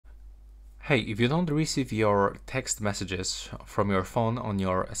Hey, if you don't receive your text messages from your phone on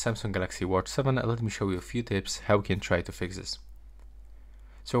your Samsung Galaxy Watch 7, let me show you a few tips how you can try to fix this.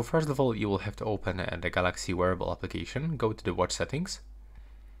 So first of all, you will have to open the Galaxy Wearable application, go to the watch settings.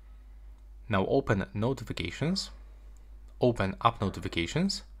 Now open notifications, open app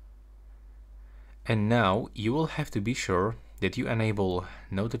notifications, and now you will have to be sure that you enable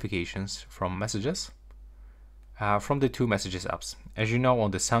notifications from messages from the two messages apps. As you know,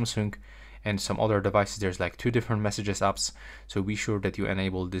 on the Samsung and some other devices there's like two different messages apps, so be sure that you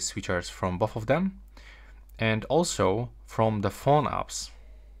enable these features from both of them, and also from the phone apps.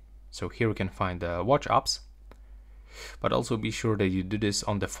 So here we can find the watch apps, but also be sure that you do this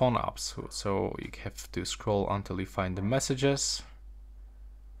on the phone apps. So you have to scroll until you find the messages.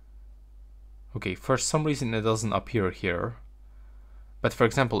 Okay, for some reason it doesn't appear here, but for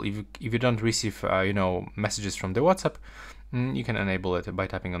example, if you don't receive messages from the WhatsApp, you can enable it by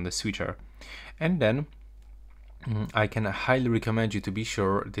tapping on the switcher. And then I can highly recommend you to be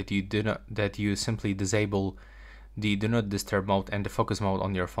sure that you simply disable the do not disturb mode and the focus mode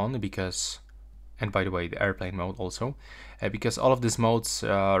on your phone, because, and by the way, the airplane mode also, because all of these modes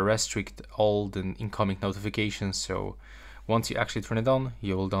restrict all the incoming notifications. So once you actually turn it on,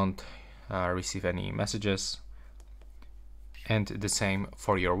 you will don't receive any messages, and the same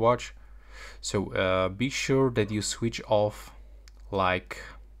for your watch. So be sure that you switch off like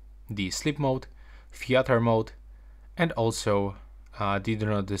the sleep mode, theater mode, and also the do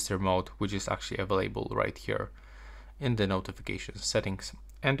not disturb mode, which is actually available right here in the notifications settings.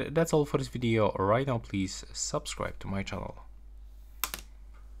 And that's all for this video. Right now, please subscribe to my channel.